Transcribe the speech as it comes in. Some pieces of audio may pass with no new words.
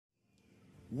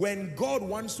When God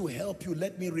wants to help you,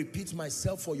 let me repeat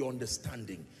myself for your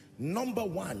understanding. Number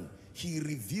one, he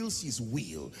reveals his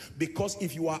will. Because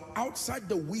if you are outside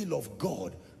the will of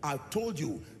God, I've told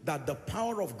you that the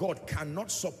power of God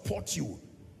cannot support you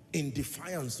in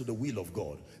defiance to the will of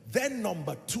God. Then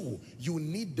number two, you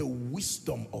need the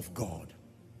wisdom of God.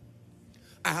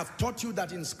 I have taught you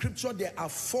that in scripture there are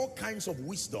 4 kinds of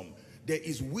wisdom. There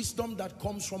is wisdom that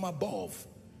comes from above.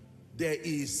 There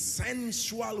is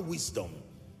sensual wisdom,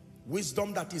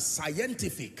 wisdom that is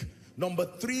scientific. Number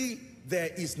 3, there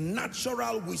is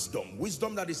natural wisdom,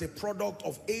 wisdom that is a product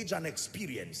of age and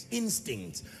experience,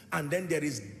 instinct. And then there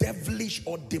is devilish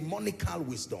or demonical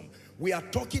wisdom. We are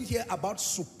talking here about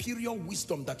superior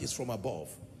wisdom that is from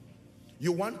above.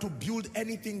 You want to build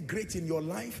anything great in your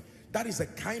life? That is a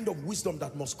kind of wisdom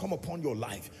that must come upon your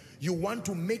life. You want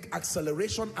to make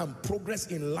acceleration and progress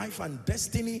in life and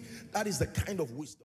destiny? That is the kind of wisdom.